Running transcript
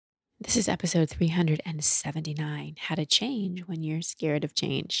This is episode 379, How to Change When You're Scared of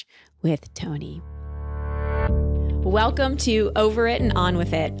Change with Tony. Welcome to Over It and On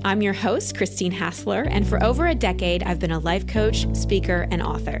With It. I'm your host, Christine Hassler, and for over a decade, I've been a life coach, speaker, and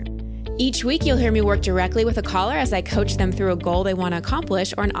author. Each week, you'll hear me work directly with a caller as I coach them through a goal they want to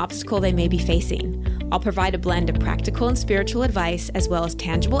accomplish or an obstacle they may be facing. I'll provide a blend of practical and spiritual advice, as well as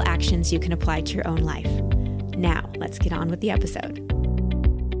tangible actions you can apply to your own life. Now, let's get on with the episode.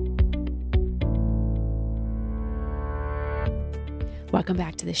 Welcome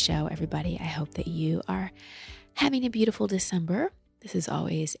back to the show, everybody. I hope that you are having a beautiful December. This is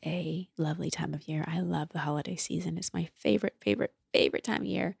always a lovely time of year. I love the holiday season. It's my favorite time of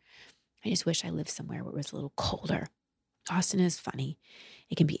year. I just wish I lived somewhere where it was a little colder. Austin is funny.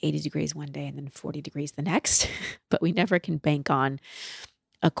 It can be 80 degrees one day and then 40 degrees the next, but we never can bank on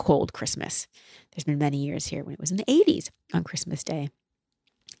a cold Christmas. There's been many years here when it was in the 80s on Christmas Day.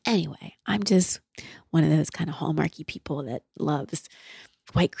 Anyway, I'm just one of those kind of hallmarky people that loves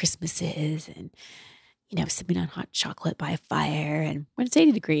white Christmases and, sipping on hot chocolate by a fire. And when it's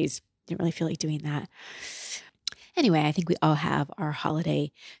 80 degrees, didn't really feel like doing that. Anyway, I think we all have our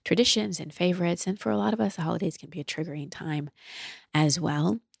holiday traditions and favorites. And for a lot of us, the holidays can be a triggering time as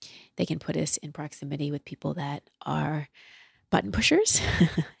well. They can put us in proximity with people that are button pushers.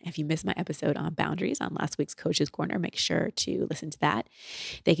 If you missed my episode on boundaries on last week's Coach's Corner, make sure to listen to that.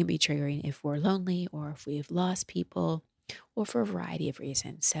 They can be triggering if we're lonely or if we've lost people or for a variety of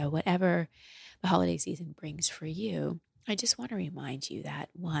reasons. So whatever the holiday season brings for you, I just want to remind you that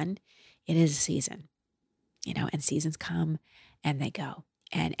one, it is a season, and seasons come and they go.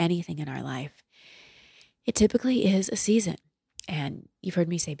 And anything in our life, it typically is a season. And you've heard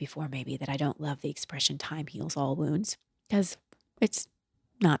me say before maybe that I don't love the expression time heals all wounds, because it's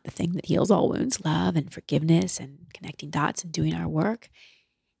not the thing that heals all wounds. Love and forgiveness and connecting dots and doing our work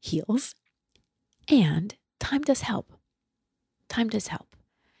heals. And time does help. Time does help.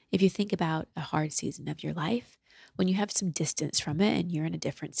 If you think about a hard season of your life, when you have some distance from it and you're in a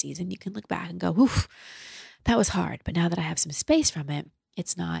different season, you can look back and go, oof, that was hard. But now that I have some space from it,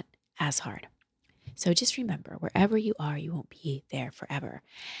 it's not as hard. So just remember, wherever you are, you won't be there forever.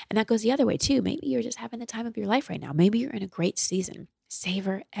 And that goes the other way too. Maybe you're just having the time of your life right now. Maybe you're in a great season.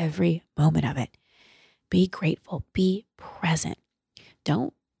 Savor every moment of it. Be grateful. Be present.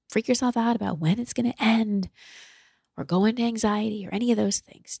 Don't freak yourself out about when it's going to end or go into anxiety or any of those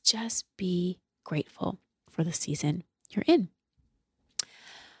things. Just be grateful for the season you're in.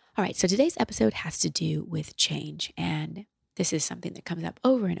 All right, so today's episode has to do with change. And this is something that comes up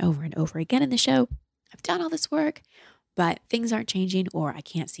over and over and over again in the show. I've done all this work, but things aren't changing or I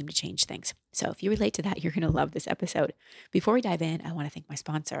can't seem to change things. So if you relate to that, you're going to love this episode. Before we dive in, I want to thank my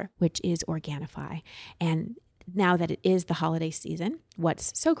sponsor, which is Organifi. And now that it is the holiday season,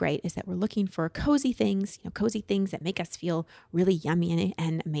 what's so great is that we're looking for cozy things that make us feel really yummy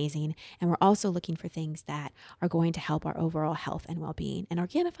and amazing. And we're also looking for things that are going to help our overall health and well-being. And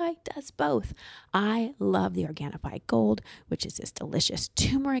Organifi does both. I love the Organifi Gold, which is this delicious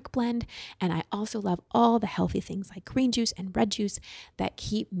turmeric blend. And I also love all the healthy things like green juice and red juice that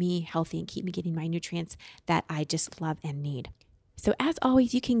keep me healthy and keep me getting my nutrients that I just love and need. So as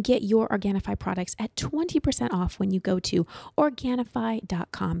always, you can get your Organifi products at 20% off when you go to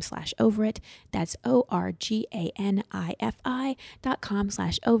Organifi.com/overit. That's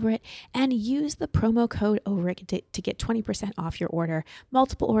Organifi.com/overit and use the promo code overit to get 20% off your order.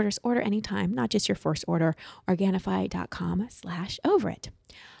 Multiple orders, order anytime, not just your first order. Organifi.com/overit.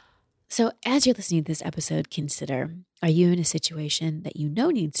 So as you're listening to this episode, consider, are you in a situation that you know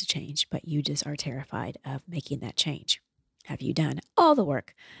needs to change, but you just are terrified of making that change? Have you done all the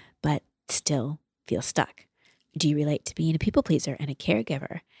work, but still feel stuck? Do you relate to being a people pleaser and a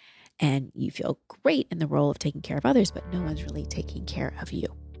caregiver? And you feel great in the role of taking care of others, but no one's really taking care of you.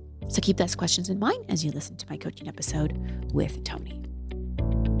 So keep those questions in mind as you listen to my coaching episode with Tony.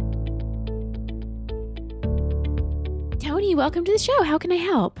 Tony, welcome to the show. How can I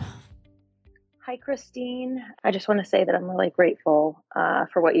help? Hi, Christine. I just want to say that I'm really grateful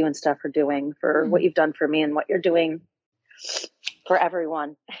for what you and Steph are doing, for what you've done for me and what you're doing for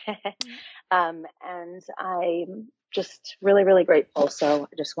everyone. And I'm just really, really grateful. So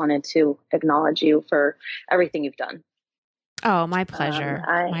I just wanted to acknowledge you for everything you've done. Oh, my pleasure.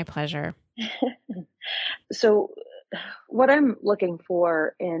 My pleasure. So what I'm looking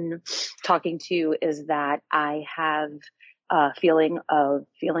for in talking to you is that I have a feeling of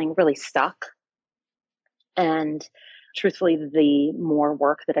feeling really stuck. And truthfully, the more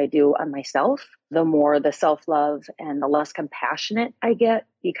work that I do on myself, the more the self-love and the less compassionate I get,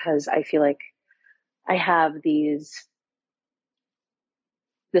 because I feel like I have these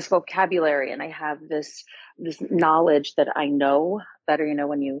this vocabulary and I have this knowledge that I know better.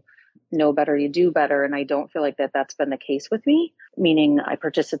 When you know better, you do better. And I don't feel like that's been the case with me, meaning I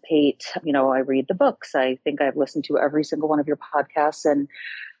participate, I read the books. I think I've listened to every single one of your podcasts and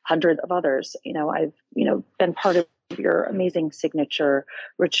hundreds of others. I've, been part of your amazing signature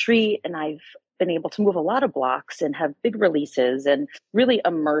retreat, and I've been able to move a lot of blocks and have big releases and really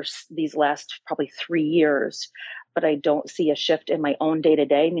immerse these last probably 3 years. But I don't see a shift in my own day to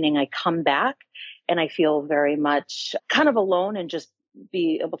day, meaning I come back and I feel very much kind of alone and just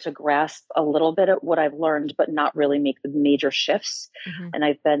be able to grasp a little bit at what I've learned, but not really make the major shifts. Mm-hmm. And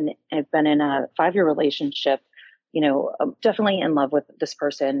I've been in a 5-year relationship, I'm definitely in love with this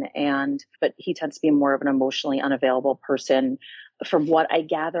person, but he tends to be more of an emotionally unavailable person from what I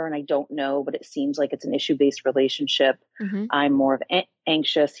gather, and I don't know, but it seems like it's an issue-based relationship. Mm-hmm. I'm more of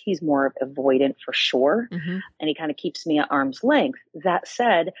anxious. He's more of avoidant for sure. Mm-hmm. And he kind of keeps me at arm's length. That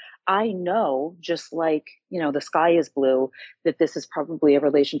said, I know, just like, the sky is blue, that this is probably a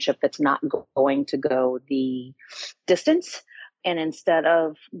relationship that's not going to go the distance. And instead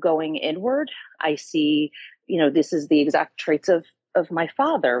of going inward, I see, this is the exact traits of my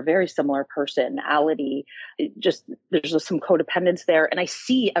father, very similar personality. There's just some codependence there, and I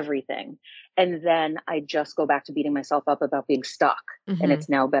see everything. And then I just go back to beating myself up about being stuck. Mm-hmm. And it's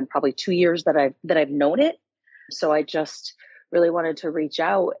now been probably 2 years that I've known it. So I just really wanted to reach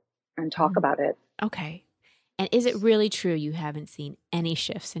out and talk about it. Okay. And is it really true you haven't seen any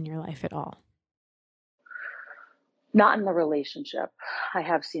shifts in your life at all? Not in the relationship. I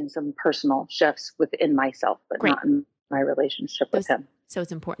have seen some personal shifts within myself, but Great. Not in my relationship with him. So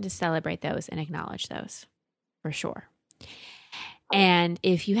it's important to celebrate those and acknowledge those for sure. And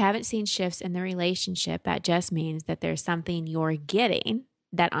if you haven't seen shifts in the relationship, that just means that there's something you're getting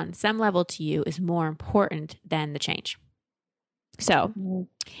that on some level to you is more important than the change. So,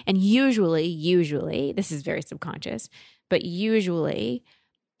 and usually, this is very subconscious, but usually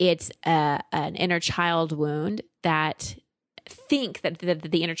it's an inner child wound that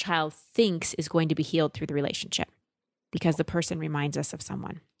the inner child thinks is going to be healed through the relationship because the person reminds us of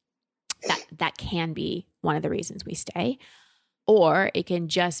someone. That can be one of the reasons we stay. Or it can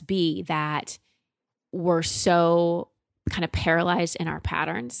just be that we're so kind of paralyzed in our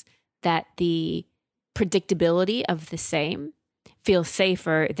patterns that the predictability of the same feels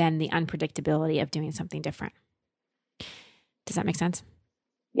safer than the unpredictability of doing something different. Does that make sense?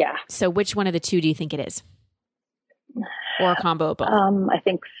 Yeah. So which one of the two do you think it is? Or a combo of both? I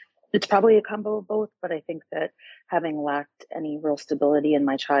think it's probably a combo of both, but I think that having lacked any real stability in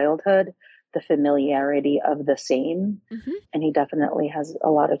my childhood, the familiarity of the same, mm-hmm. and he definitely has a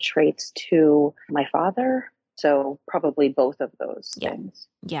lot of traits to my father. So probably both of those things.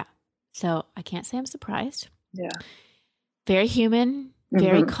 Yeah. So I can't say I'm surprised. Yeah. Very human,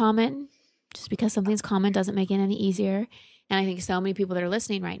 very mm-hmm. common. Just because something's common doesn't make it any easier. And I think so many people that are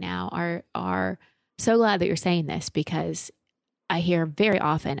listening right now are so glad that you're saying this, because I hear very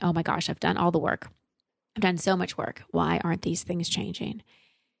often, oh my gosh, I've done all the work. I've done so much work. Why aren't these things changing?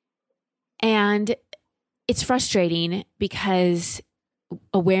 And it's frustrating because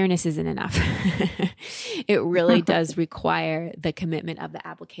awareness isn't enough. It really does require the commitment of the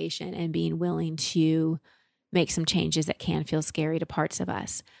application and being willing to make some changes that can feel scary to parts of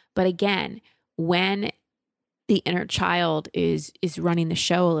us. But again, when the inner child is running the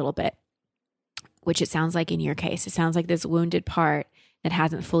show a little bit, which it sounds like in your case, it sounds like this wounded part that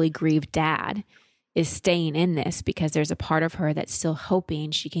hasn't fully grieved dad is staying in this because there's a part of her that's still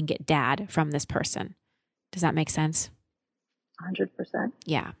hoping she can get dad from this person. Does that make sense? 100%.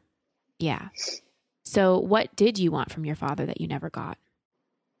 Yeah. Yeah. So what did you want from your father that you never got?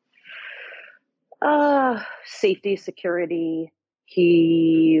 Safety, security.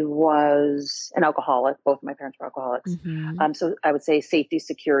 He was an alcoholic. Both of my parents were alcoholics. Mm-hmm. So I would say safety,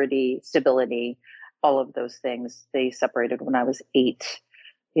 security, stability, all of those things. They separated when I was 8.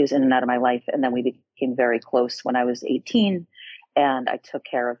 He was in and out of my life. And then we became very close when I was 18. And I took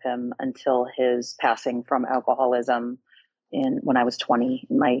care of him until his passing from alcoholism when I was 20,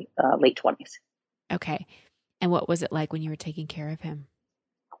 in my late 20s. Okay. And what was it like when you were taking care of him?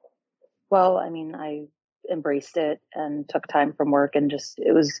 Well, I mean, I embraced it and took time from work, and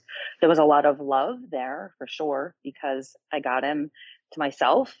there was a lot of love there for sure, because I got him to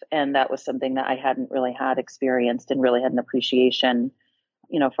myself, and that was something that I hadn't really had experienced and really had an appreciation,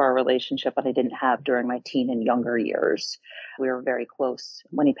 for our relationship, but I didn't have during my teen and younger years. We were very close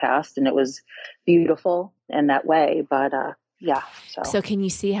when he passed, and it was beautiful in that way, but yeah. So can you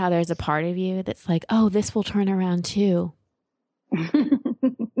see how there's a part of you that's like, oh, this will turn around too?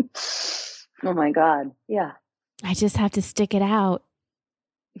 Oh my God. Yeah. I just have to stick it out.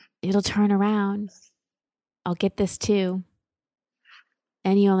 It'll turn around. I'll get this too.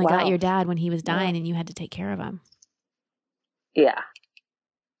 And you only got your dad when he was dying and you had to take care of him. Yeah.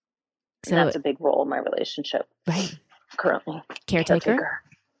 So that's a big role in my relationship. Right. Currently. Caretaker.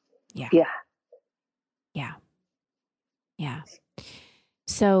 Yeah. Yeah. Yeah. Yeah.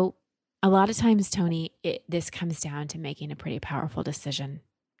 So a lot of times, Toni, this comes down to making a pretty powerful decision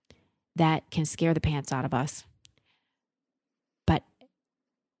that can scare the pants out of us. But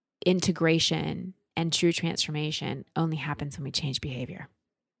integration and true transformation only happens when we change behavior.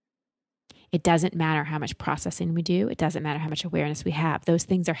 It doesn't matter how much processing we do. It doesn't matter how much awareness we have. Those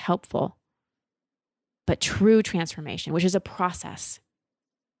things are helpful. But true transformation, which is a process,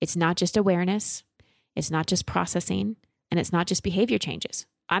 it's not just awareness, it's not just processing, and it's not just behavior changes.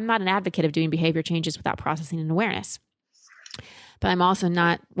 I'm not an advocate of doing behavior changes without processing and awareness. But I'm also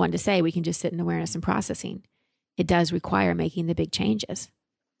not one to say we can just sit in awareness and processing. It does require making the big changes.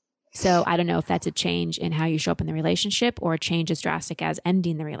 So I don't know if that's a change in how you show up in the relationship or a change as drastic as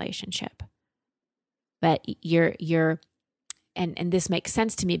ending the relationship. But and this makes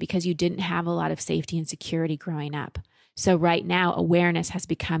sense to me because you didn't have a lot of safety and security growing up. So right now, awareness has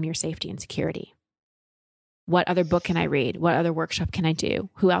become your safety and security. What other book can I read? What other workshop can I do?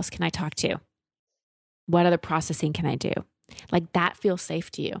 Who else can I talk to? What other processing can I do? Like that feels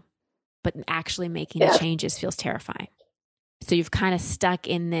safe to you, but actually making the changes feels terrifying. So you've kind of stuck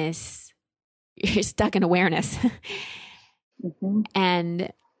in this, you're stuck in awareness. Mm-hmm.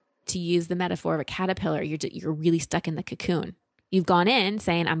 And to use the metaphor of a caterpillar, you're really stuck in the cocoon. You've gone in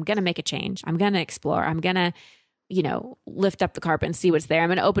saying, I'm going to make a change. I'm going to explore. I'm going to, lift up the carpet and see what's there. I'm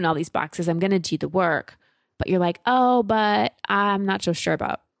going to open all these boxes. I'm going to do the work. But you're like, oh, but I'm not so sure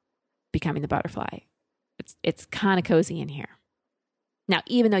about becoming the butterfly. It's kind of cozy in here. Now,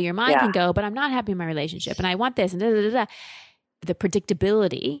 even though your mind can go, but I'm not happy in my relationship and I want this and the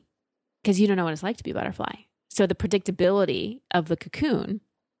predictability, because you don't know what it's like to be a butterfly. So the predictability of the cocoon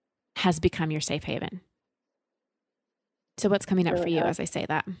has become your safe haven. So what's coming up for you as I say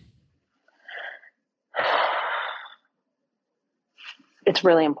that? It's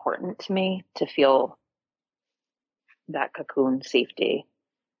really important to me to feel that cocoon safety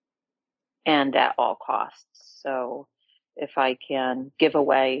and at all costs. So if I can give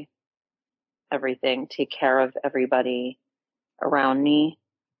away everything, take care of everybody around me,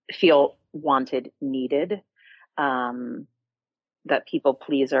 feel wanted, needed, that people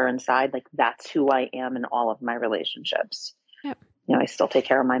pleaser inside, like that's who I am in all of my relationships. Yep. I still take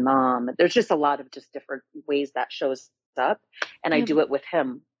care of my mom. There's just a lot of just different ways that shows up, and I do it with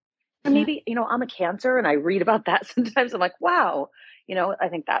him. And maybe, I'm a Cancer and I read about that sometimes. I'm like, wow, I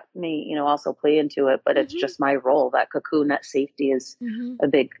think that may, also play into it, but it's just my role. That cocoon, that safety is a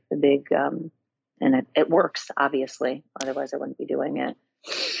big, and it works, obviously. Otherwise I wouldn't be doing it.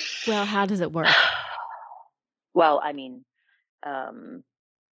 Well, how does it work? Well, I mean, in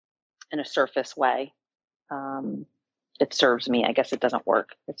a surface way, it serves me. I guess it doesn't work.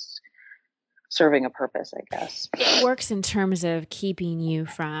 It's serving a purpose, I guess. It works in terms of keeping you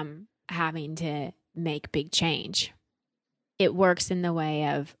from having to make big change. It works in the way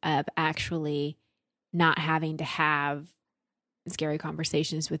of actually not having to have scary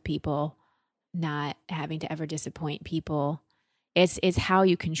conversations with people, not having to ever disappoint people. It's how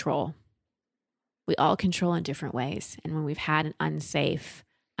you control. We all control in different ways. And when we've had an unsafe,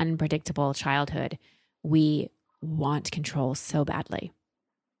 unpredictable childhood, we want control so badly.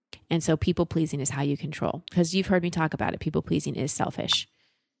 And so people pleasing is how you control. Because you've heard me talk about it. People pleasing is selfish.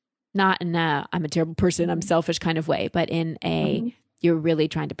 Not in a I'm a terrible person, I'm selfish kind of way, but in a you're really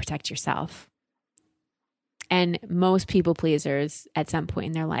trying to protect yourself. And most people pleasers at some point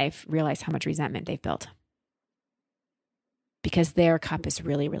in their life realize how much resentment they've built. Because their cup is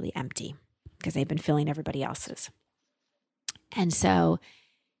really, really empty. Because they've been filling everybody else's. And so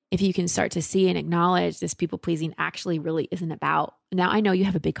if you can start to see and acknowledge this people pleasing actually really isn't about, now I know you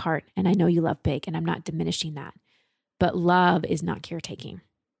have a big heart and I know you love big and I'm not diminishing that, but love is not caretaking.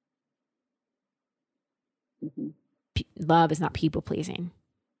 Love is not people pleasing.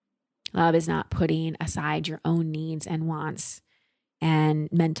 Love is not putting aside your own needs and wants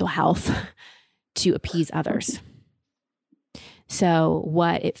and mental health to appease others. So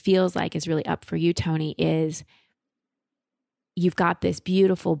what it feels like is really up for you, Toni, is you've got this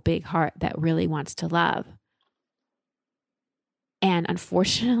beautiful big heart that really wants to love. And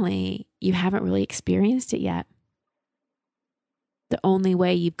unfortunately, you haven't really experienced it yet. The only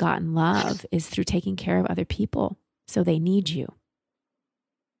way you've gotten love is through taking care of other people. So they need you.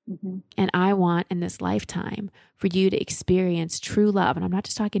 And I want in this lifetime for you to experience true love. And I'm not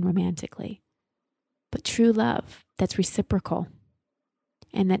just talking romantically, but true love that's reciprocal.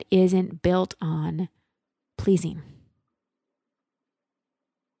 and that isn't built on pleasing,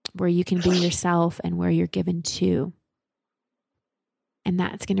 where you can be yourself and where you're given to. And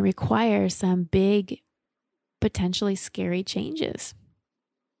that's going to require some big, potentially scary changes.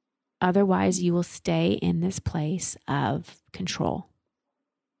 Otherwise, you will stay in this place of control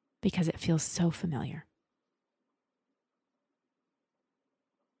because it feels so familiar.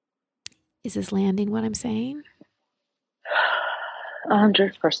 Is this landing what I'm saying?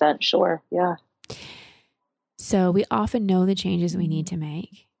 100% sure. Yeah. So we often know the changes we need to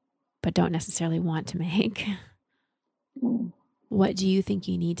make, but don't necessarily want to make. What do you think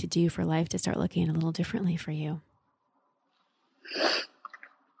you need to do for life to start looking a little differently for you?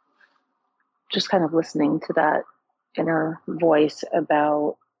 Just kind of listening to that inner voice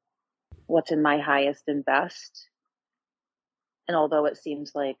about what's in my highest and best. And although it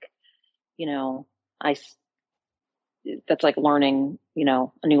seems like, that's like learning,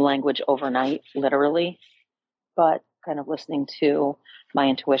 a new language overnight, literally, but kind of listening to my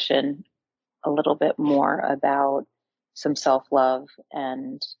intuition a little bit more about some self-love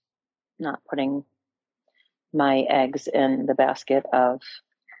and not putting my eggs in the basket of,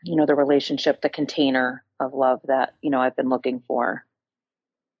 the relationship, the container of love that, I've been looking for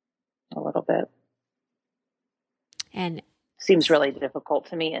a little bit. And seems really difficult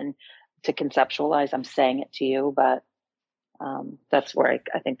to me and to conceptualize. I'm saying it to you, but that's where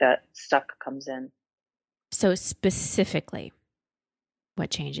I think that stuck comes in. So specifically, what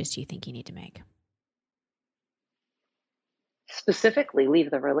changes do you think you need to make? Specifically,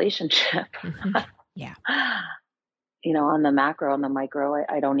 leave the relationship. Mm-hmm. Yeah. On the macro, on the micro,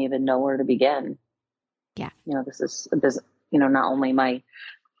 I don't even know where to begin. Yeah. This is a business, not only my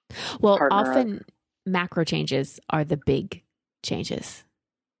often macro changes are the big changes.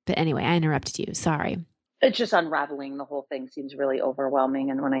 But anyway, I interrupted you. Sorry. It's just unraveling the whole thing seems really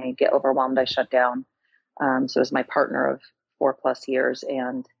overwhelming. And when I get overwhelmed, I shut down. So is my partner of 4+ years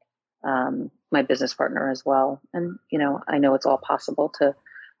and my business partner as well. And, I know it's all possible to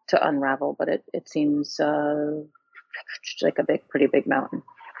unravel, but it seems like a pretty big mountain.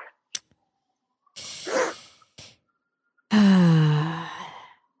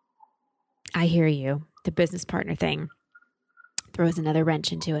 I hear you. The business partner thing throws another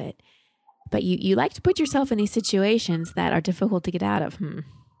wrench into it. But you like to put yourself in these situations that are difficult to get out of.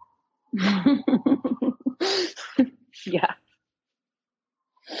 Yeah.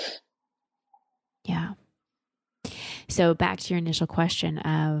 Yeah. So back to your initial question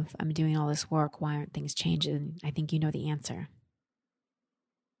of, I'm doing all this work, why aren't things changing? I think you know the answer.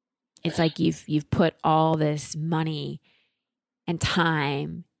 It's like you've put all this money and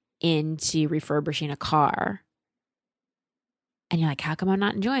time into refurbishing a car. And you're like, how come I'm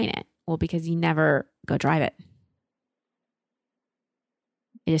not enjoying it? Well, because you never go drive it.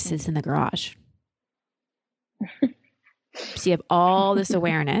 It just sits in the garage. So you have all this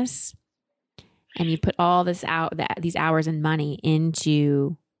awareness and you put all this out, these hours and money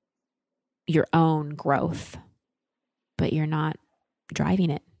into your own growth, but you're not driving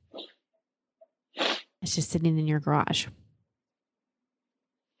it. It's just sitting in your garage.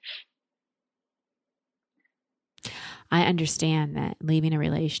 I understand that leaving a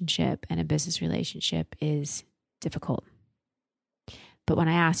relationship and a business relationship is difficult. But when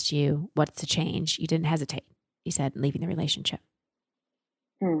I asked you what's the change, you didn't hesitate. You said leaving the relationship.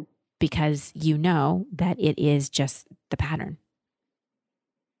 Because you know that it is just the pattern.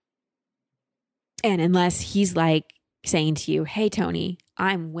 And unless he's like saying to you, hey, Toni,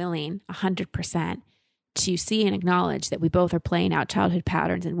 I'm willing 100% to see and acknowledge that we both are playing out childhood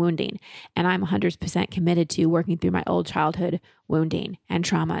patterns and wounding. And I'm 100% committed to working through my old childhood wounding and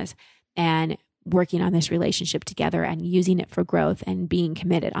traumas and working on this relationship together and using it for growth and being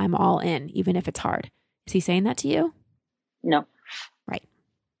committed. I'm all in, even if it's hard. Is he saying that to you? No. Right.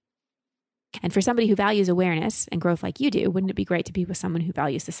 And for somebody who values awareness and growth like you do, wouldn't it be great to be with someone who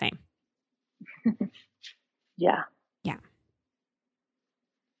values the same? Yeah. Yeah.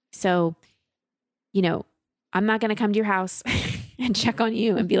 So, I'm not going to come to your house and check on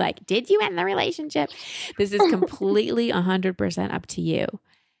you and be like, did you end the relationship? This is completely 100% up to you.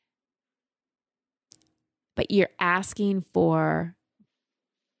 But you're asking for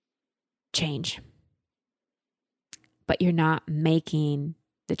change. But you're not making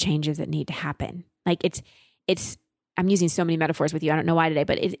the changes that need to happen. Like it's, I'm using so many metaphors with you. I don't know why today,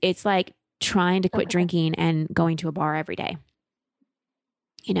 but it's like trying to quit drinking and going to a bar every day.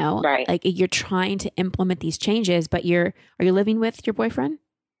 Right. Like you're trying to implement these changes, but are you living with your boyfriend?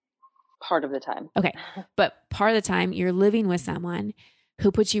 Part of the time. Okay. But part of the time you're living with someone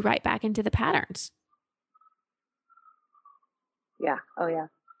who puts you right back into the patterns. Yeah. Oh, yeah.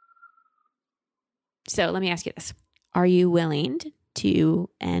 So let me ask you this. Are you willing to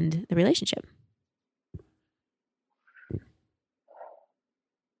end the relationship?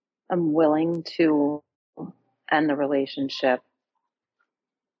 I'm willing to end the relationship,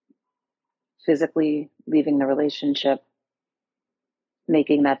 physically leaving the relationship,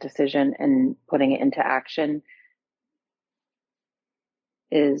 making that decision and putting it into action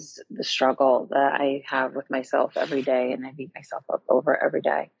is the struggle that I have with myself every day. And I beat myself up over every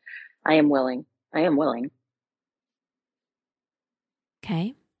day. I am willing. I am willing.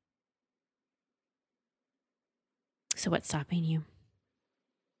 Okay. So what's stopping you?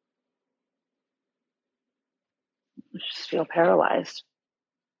 I just feel paralyzed.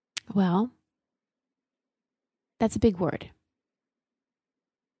 Well, that's a big word.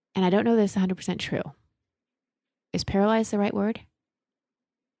 And I don't know that it's 100% true. Is paralyzed the right word?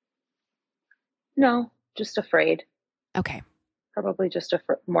 No, just afraid. Okay. Probably just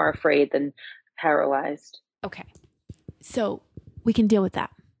more afraid than paralyzed. Okay. So we can deal with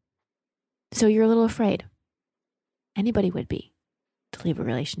that. So you're a little afraid. Anybody would be to leave a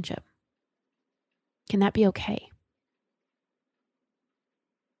relationship. Can that be okay?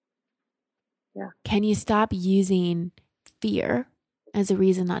 Yeah. Can you stop using fear as a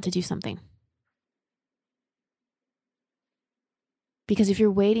reason not to do something? Because if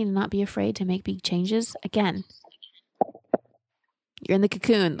you're waiting and not be afraid to make big changes, again, you're in the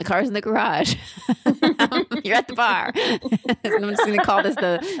cocoon, the car's in the garage, you're at the bar. I'm just going to call this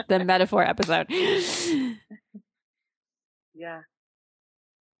the metaphor episode. Yeah.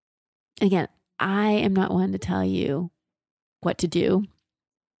 Again, I am not one to tell you what to do.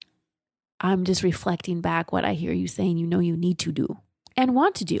 I'm just reflecting back what I hear you saying you know you need to do and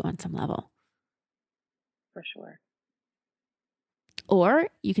want to do on some level. For sure. Or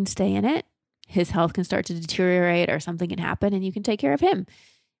you can stay in it. His health can start to deteriorate or something can happen and you can take care of him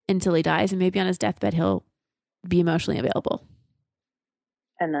until he dies. And maybe on his deathbed, he'll be emotionally available.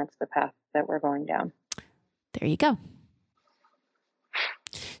 And that's the path that we're going down. There you go.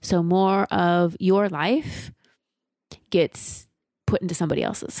 So more of your life gets put into somebody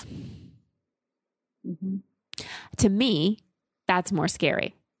else's. Mm-hmm. To me, that's more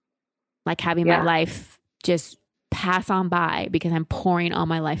scary. Like having my life just pass on by because I'm pouring all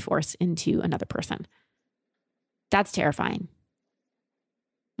my life force into another person. That's terrifying.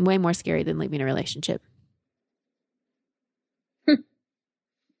 Way more scary than leaving a relationship.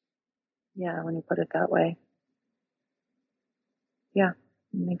 Yeah, when you put it that way. Yeah,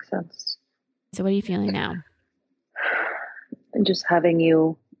 it makes sense. So what are you feeling now? And just having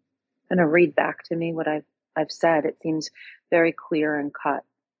you kind of read back to me what I've said, it seems very clear and cut.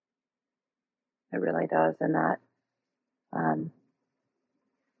 It really does. And that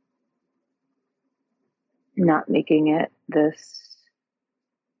not making it this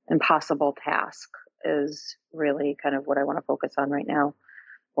impossible task is really kind of what I want to focus on right now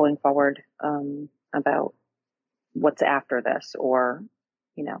going forward, about what's after this, or,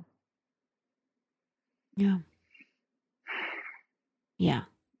 you know. Yeah. Yeah.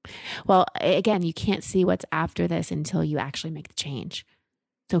 Well, again, you can't see what's after this until you actually make the change.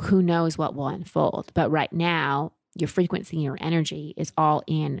 So who knows what will unfold. But right now, your frequency and your energy is all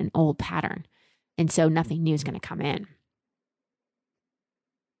in an old pattern. And so nothing new is going to come in.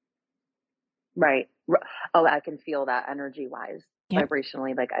 Right. Oh, I can feel that energy wise,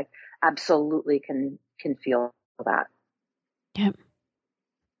 vibrationally. Like I absolutely can feel that. Yep.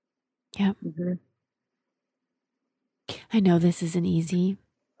 Yep. Mm-hmm. I know this isn't easy.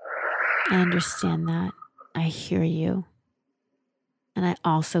 I understand that. I hear you. And I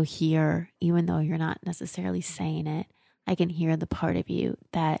also hear, even though you're not necessarily saying it, I can hear the part of you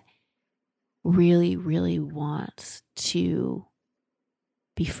that really, really wants to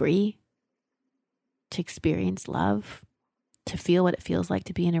be free, to experience love, to feel what it feels like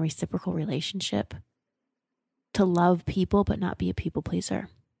to be in a reciprocal relationship, to love people but not be a people pleaser.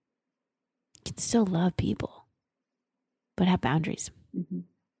 You can still love people, but have boundaries. Mm-hmm.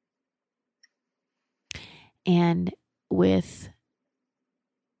 And with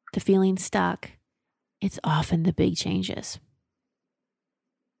the feeling stuck, it's often the big changes.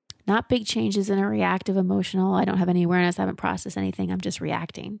 Not big changes in a reactive, emotional, I don't have any awareness, I haven't processed anything, I'm just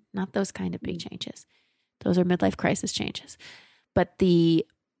reacting. Not those kind of big changes. Those are midlife crisis changes. But the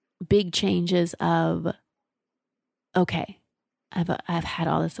big changes of, okay, I've had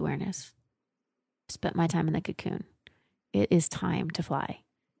all this awareness, spent my time in the cocoon. It is time to fly,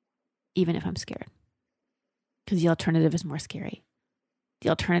 even if I'm scared. Because the alternative is more scary. The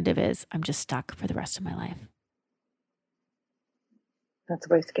alternative is I'm just stuck for the rest of my life. That's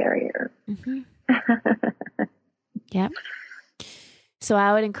way scarier. Mm-hmm. Yep. So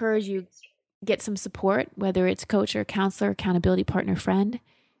I would encourage you, get some support, whether it's coach or counselor, accountability partner, friend,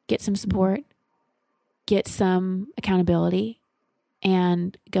 get some support, get some accountability,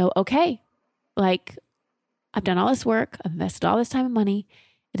 and go, okay, like I've done all this work, I've invested all this time and money.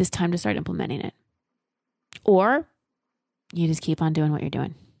 It is time to start implementing it. Or you just keep on doing what you're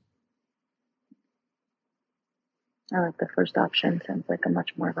doing. I like the first option. Sounds like a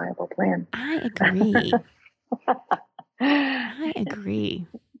much more viable plan. I agree. I agree.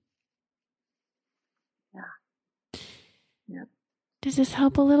 Yeah. Does this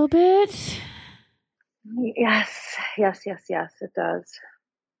help a little bit? Yes, it does.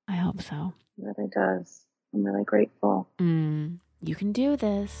 I hope so. It really does. I'm really grateful. You can do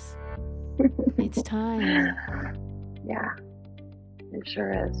this. It's time. Yeah, it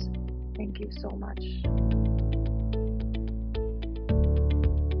sure is. Thank you so much.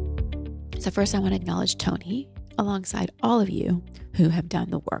 So first I want to acknowledge Tony alongside all of you who have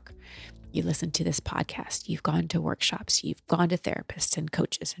done the work. You listened to this podcast, you've gone to workshops, you've gone to therapists and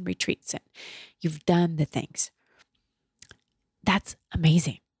coaches and retreats, and you've done the things. That's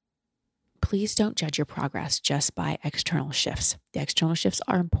amazing. Please don't judge your progress just by external shifts. The external shifts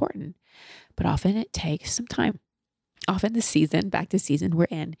are important, but often it takes some time. Often the season, back to season we're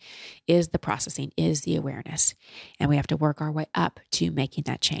in, is the processing, is the awareness. And we have to work our way up to making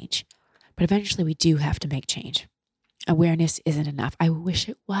that change. But eventually we do have to make change. Awareness isn't enough. I wish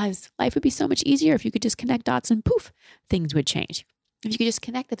it was. Life would be so much easier if you could just connect dots and poof, things would change. If you could just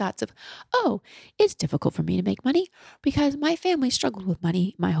connect the dots of, oh, it's difficult for me to make money because my family struggled with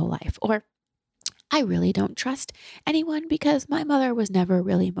money my whole life. Or I really don't trust anyone because my mother was never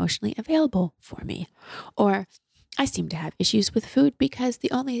really emotionally available for me. Or I seem to have issues with food because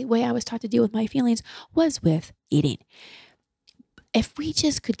the only way I was taught to deal with my feelings was with eating. If we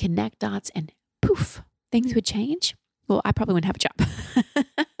just could connect dots and poof, things would change. Well, I probably wouldn't have a job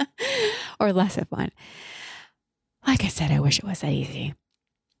or less of one. Like I said, I wish it was that easy.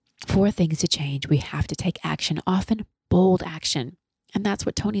 For things to change, we have to take action, often bold action. And that's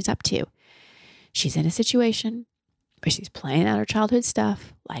what Tony's up to. She's in a situation where she's playing out her childhood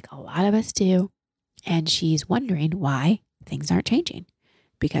stuff, like a lot of us do. And she's wondering why things aren't changing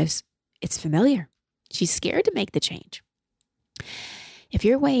because it's familiar. She's scared to make the change. If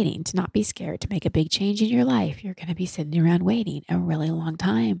you're waiting to not be scared to make a big change in your life, you're going to be sitting around waiting a really long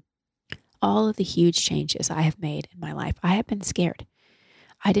time. All of the huge changes I have made in my life, I have been scared.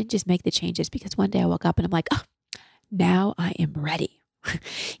 I didn't just make the changes because one day I woke up and I'm like, oh, now I am ready.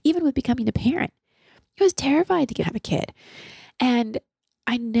 Even with becoming a parent, I was terrified to have a kid. And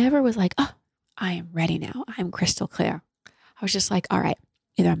I never was like, oh, I am ready now. I'm crystal clear. I was just like, all right,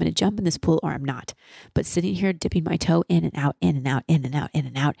 either I'm going to jump in this pool or I'm not. But sitting here dipping my toe in and out, in and out, in and out, in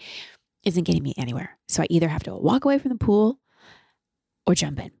and out isn't getting me anywhere. So I either have to walk away from the pool or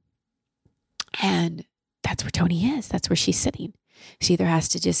jump in. And that's where Tony is. That's where she's sitting. She either has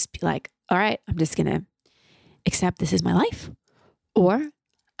to just be like, all right, I'm just going to accept this is my life, or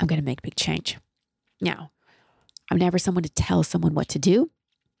I'm going to make a big change. Now, I'm never someone to tell someone what to do.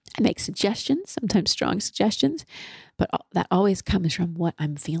 I make suggestions, sometimes strong suggestions, but that always comes from what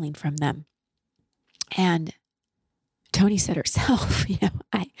I'm feeling from them. And Tony said herself,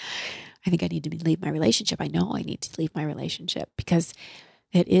 I think I need to leave my relationship. I know I need to leave my relationship because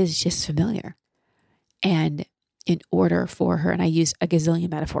it is just familiar. And in order for her, and I use a gazillion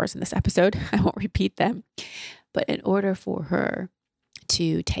metaphors in this episode, I won't repeat them, but in order for her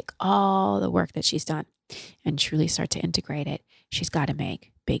to take all the work that she's done and truly start to integrate it, she's got to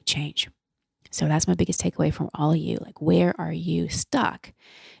make big change. So that's my biggest takeaway from all of you. Like, where are you stuck?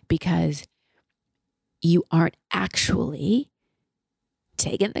 Because you aren't actually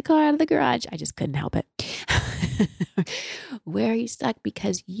taking the car out of the garage. I just couldn't help it. Where are you stuck?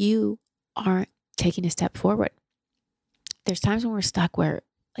 Because you aren't taking a step forward. There's times when we're stuck where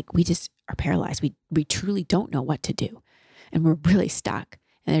like we just are paralyzed. We truly don't know what to do. And we're really stuck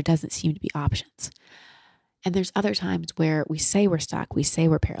and there doesn't seem to be options. And there's other times where we say we're stuck, we say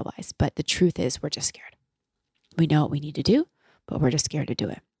we're paralyzed, but the truth is we're just scared. We know what we need to do, but we're just scared to do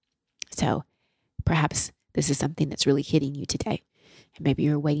it. So perhaps this is something that's really hitting you today. And maybe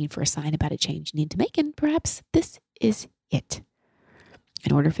you're waiting for a sign about a change you need to make, and perhaps this is it.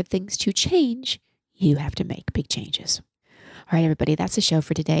 In order for things to change, you have to make big changes. All right, everybody, that's the show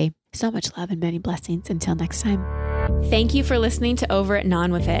for today. So much love and many blessings. Until next time. Thank you for listening to Over It and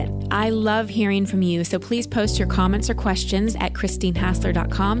On With It. I love hearing from you, so please post your comments or questions at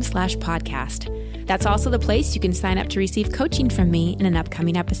christinehassler.com/podcast. That's also the place you can sign up to receive coaching from me in an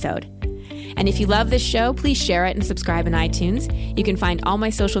upcoming episode. And if you love this show, please share it and subscribe in iTunes. You can find all my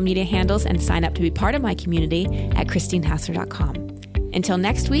social media handles and sign up to be part of my community at christinehassler.com. Until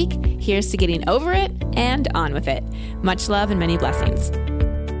next week, here's to getting over it and on with it. Much love and many blessings.